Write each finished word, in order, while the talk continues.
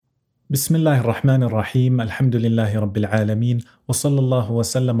بسم الله الرحمن الرحيم الحمد لله رب العالمين وصلى الله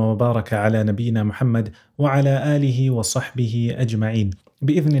وسلم وبارك على نبينا محمد وعلى آله وصحبه أجمعين.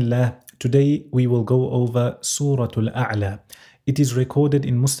 بإذن الله, today we will go over Surah Al-A'la. It is recorded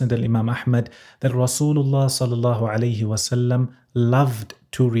in Musnad al-Imam Ahmad that Rasulullah sallallahu alayhi wasallam loved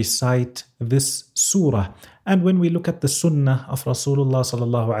to recite this surah. And when we look at the sunnah of Rasulullah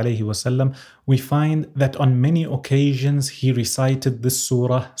sallallahu alayhi wasallam, we find that on many occasions he recited this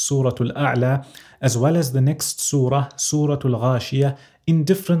surah, Surah Al-A'la, as well as the next surah, Surah Al-Ghashiyah, in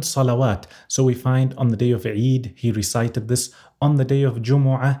different salawat. So we find on the day of Eid, he recited this. On the day of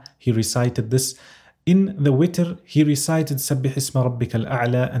Jumu'ah, he recited this. In the witr, he recited Sabbih Isma Rabbika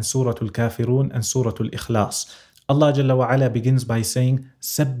Al-A'la and Surah Al-Kafirun and Surah Al-Ikhlas. Allah Jalla wa Ala begins by saying,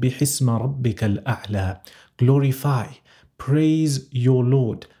 Sabbih Isma Rabbika Al-A'la. Glorify, praise your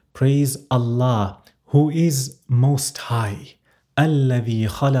Lord, praise Allah, who is most high. Alladhi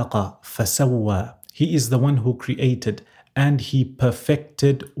khalaqa fasawwa. He is the one who created and he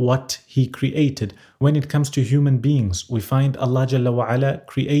perfected what he created. When it comes to human beings, we find Allah Jalla wa Ala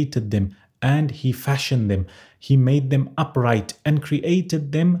created them and he fashioned them. He made them upright and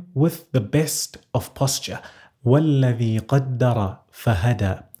created them with the best of posture. وَالَّذِي قَدَّرَ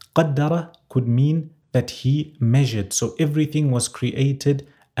فَهَدَى. Qaddara could mean that he measured. So everything was created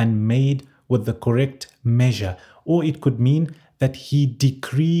and made with the correct measure. Or it could mean that he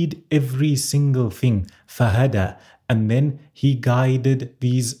decreed every single thing. فَهَدَى. And then he guided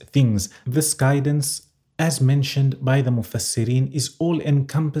these things. This guidance, as mentioned by the Mufassirin, is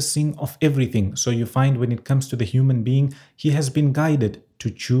all-encompassing of everything. So you find when it comes to the human being, he has been guided to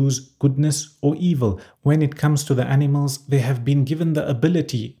choose goodness or evil. When it comes to the animals, they have been given the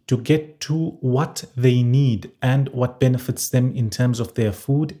ability to get to what they need and what benefits them in terms of their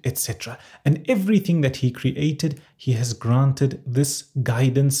food, etc. And everything that he created, he has granted this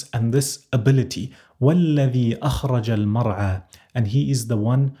guidance and this ability. وَالَّذِي أَخْرَجَ الْمَرْعَى. And he is the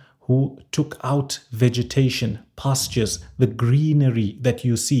one who took out vegetation, pastures, the greenery that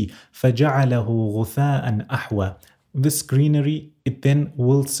you see. فَجَعَلَهُ غُثَاءً أَحْوَى. This greenery, it then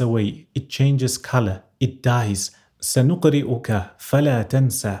wilts away, it changes color, it dies. سَنُقْرِئُكَ فَلَا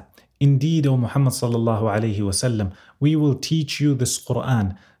تَنْسَى. Indeed, O Muhammad sallallahu alayhi wasallam, we will teach you this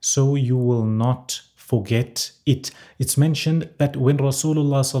Quran, so you will not forget it. It's mentioned that when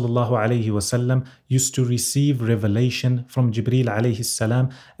Rasulullah sallallahu alayhi wasallam used to receive revelation from Jibreel alayhi salam,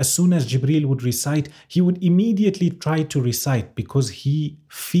 as soon as Jibreel would recite, he would immediately try to recite because he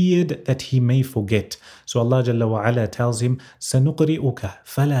feared that he may forget. So Allah Jalla wa Ala tells him, سَنُقْرِئُكَ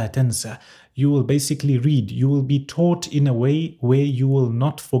فَلَا تَنْسَى. You will basically read, you will be taught in a way where you will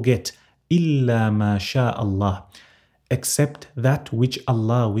not forget. إِلَّا مَا شَاءَ اللَّهِ. Except that which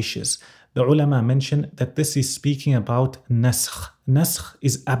Allah wishes. The ulama mention that this is speaking about naskh. Naskh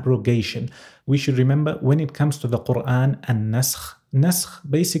is abrogation. We should remember when it comes to the Quran and naskh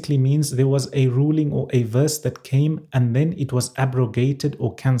basically means there was a ruling or a verse that came and then it was abrogated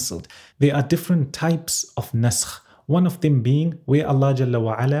or cancelled. There are different types of naskh. One of them being where Allah Jalla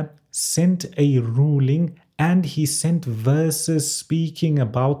wa Ala sent a ruling and he sent verses speaking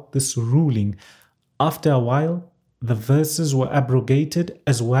about this ruling. After a while, the verses were abrogated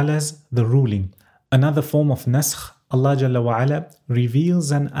as well as the ruling. Another form of naskh, Allah Jalla wa Ala reveals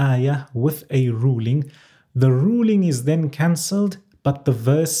an ayah with a ruling. The ruling is then cancelled, but the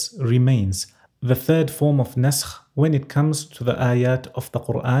verse remains. The third form of naskh, when it comes to the ayat of the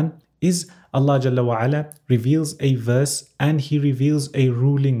Quran, is Allah Jalla wa Ala reveals a verse and He reveals a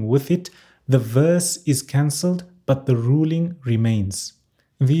ruling with it. The verse is cancelled, but the ruling remains.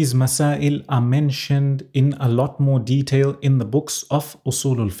 These masail are mentioned in a lot more detail in the books of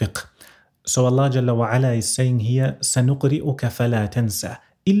Usul al-Fiqh. So Allah Jalla wa Ala is saying here, سَنُقْرِئُكَ فَلَا تَنْسَى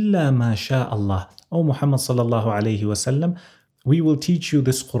إِلَّا مَا شَاءَ اللَّهِ. O Muhammad sallallahu alayhi wasallam, we will teach you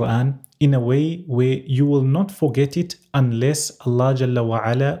this Quran in a way where you will not forget it unless Allah Jalla wa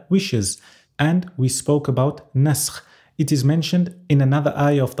Ala wishes. And we spoke about naskh. It is mentioned in another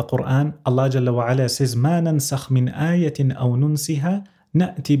ayah of the Quran. Allah Jalla wa Ala says, مَا نَنْسَخْ مِنْ آيَةٍ أَوْ نُنْسِهَا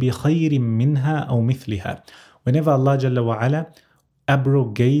نَأْتِ بِخَيْرٍ مِّنْهَا أَوْ مِثْلِهَا. Whenever Allah Jalla wa Ala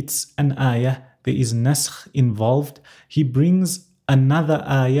abrogates an ayah, there is naskh involved. He brings another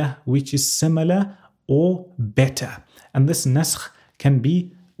ayah which is similar or better. And this naskh can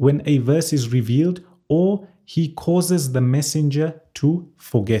be when a verse is revealed or he causes the messenger to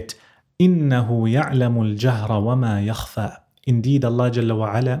forget. إِنَّهُ يَعْلَمُ الْجَهْرَ وَمَا يَخْفَى. Indeed, Allah Jalla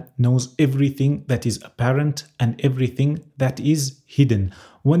wa Ala knows everything that is apparent and everything that is hidden.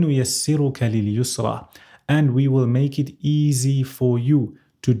 وَنُيَسِّرُكَ لِلْيُسْرَى. And we will make it easy for you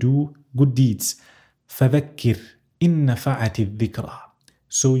to do good deeds. فَذَكِّرْ إِن نَفَعَتِ الذِّكْرَى.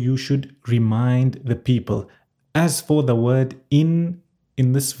 so you should remind the people. As for the word in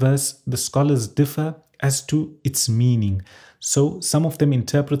this verse, the scholars differ as to its meaning. So some of them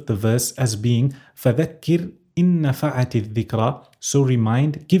interpret the verse as being فَذَكِّرْ إِن نَفَعَتِ الذِّكْرَى. So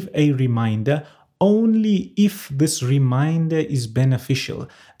remind, give a reminder only if this reminder is beneficial.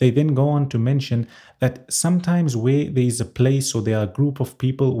 They then go on to mention that sometimes where there is a place or there are a group of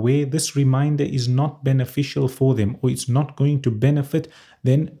people where this reminder is not beneficial for them or it's not going to benefit,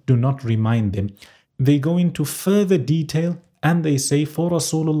 then do not remind them. They go into further detail and they say for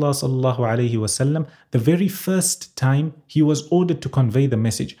Rasulullah sallallahu alaihi wasallam, the very first time he was ordered to convey the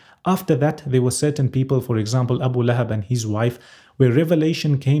message. After that, there were certain people, for example, Abu Lahab and his wife, where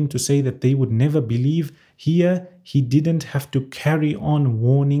revelation came to say that they would never believe. Here, he didn't have to carry on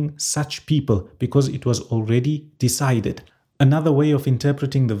warning such people because it was already decided. Another way of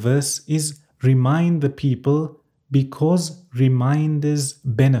interpreting the verse is remind the people because reminders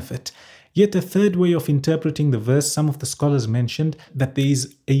benefit. Yet a third way of interpreting the verse, some of the scholars mentioned that there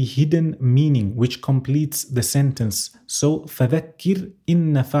is a hidden meaning which completes the sentence. So, فَذَكِّرْ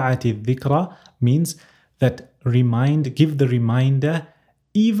إِن نَفَعَتِ الذِّكْرَى means that give the reminder,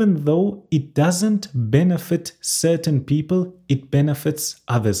 even though it doesn't benefit certain people, it benefits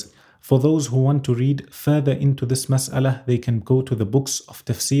others. For those who want to read further into this mas'ala, they can go to the books of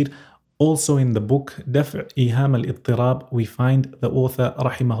tafsir. Also in the book Daf' Iham al-Ittirab, we find the author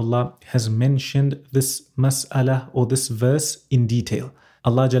rahimahullah has mentioned this mas'ala or this verse in detail.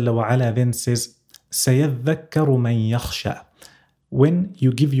 Allah Jalla wa Ala then says, سَيَذَّكَّرُ مَن يَخْشَى. When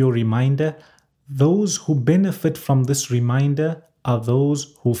you give your reminder, those who benefit from this reminder are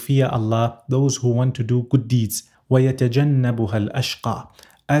those who fear Allah, those who want to do good deeds. وَيَتَجَنَّبُهَا الْأَشْقَى.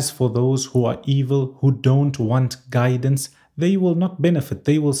 As for those who are evil, who don't want guidance, they will not benefit.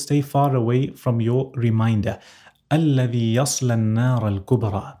 They will stay far away from your reminder. الَّذِي يَصْلَى النَّارَ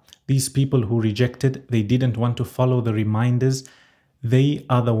الْكُبْرَى. These people who rejected, they didn't want to follow the reminders, they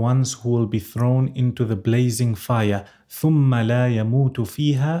are the ones who will be thrown into the blazing fire. ثُمَّ لَا يَمُوتُ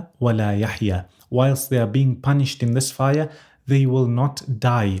فِيهَا وَلَا يَحْيَى. Whilst they are being punished in this fire, they will not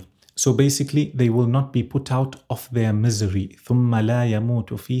die. So basically, they will not be put out of their misery. ثُمَّ لَا يَمُوتُ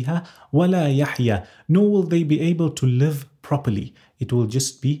فِيهَا وَلَا يَحْيَى. Nor will they be able to live properly. It will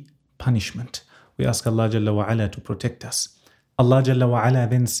just be punishment. We ask Allah Jalla wa Ala to protect us. Allah Jalla wa Ala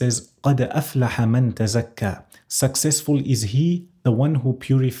then says, قَدْ أَفْلَحَ مَنْ تَزَكَّى. Successful is he, the one who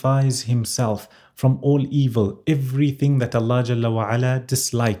purifies himself from all evil, everything that Allah Jalla wa Ala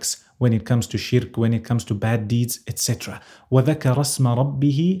dislikes when it comes to shirk, when it comes to bad deeds, etc. وَذَكَرَ اسْمَ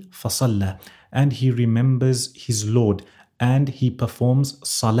رَبِّهِ فَصَلَّى. And he remembers his Lord and he performs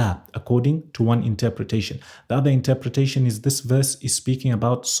salah according to one interpretation. The other interpretation is this verse is speaking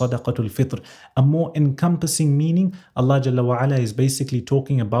about sadaqatul fitr. A more encompassing meaning, Allah Jalla wa Ala is basically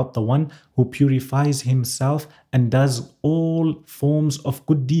talking about the one who purifies himself and does all forms of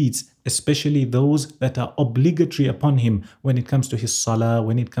good deeds, especially those that are obligatory upon him when it comes to his salah,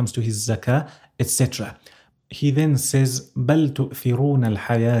 when it comes to his zakah, etc. He then says, بَلْ تُؤْثِرُونَ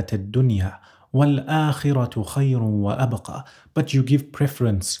الْحَيَاةَ الدُّنْيَا وَالْآخِرَةُ خَيْرٌ وَأَبْقَى. But you give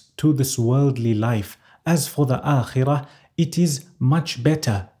preference to this worldly life. As for the akhirah, it is much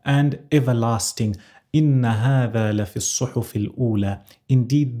better and everlasting. إِنَّ هَذَا لَفِي الصُّحُفِ الْأُولَى.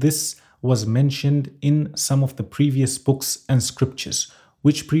 Indeed, this was mentioned in some of the previous books and scriptures.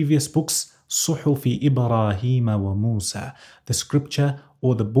 Which previous books? صُحُفِ إِبْرَاهِيمَ وَمُوسَى. The scripture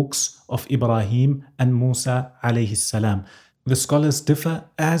or the books of Ibrahim and Musa alayhi salam. The scholars differ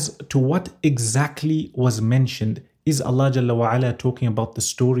as to what exactly was mentioned. Is Allah Jalla wa Ala talking about the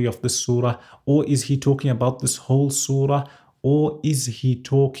story of this surah, or is he talking about this whole surah, or is he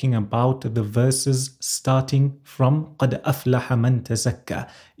talking about the verses starting from قَدْ أَفْلَحَ مَنْ تَزَكَّى?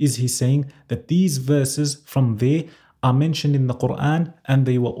 Is he saying that these verses from there are mentioned in the Quran and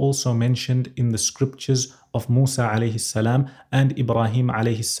they were also mentioned in the scriptures of Musa alayhi salam and Ibrahim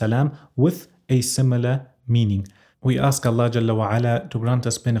alayhi salam with a similar meaning? We ask Allah Jalla wa Ala to grant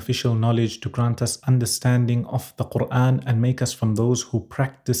us beneficial knowledge, to grant us understanding of the Quran and make us from those who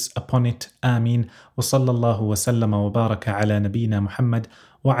practice upon it. Ameen. Wa sallallahu wa sallama wa baraka ala nabiyyina Muhammad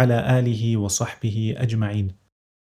wa ala alihi wa sahbihi ajma'in.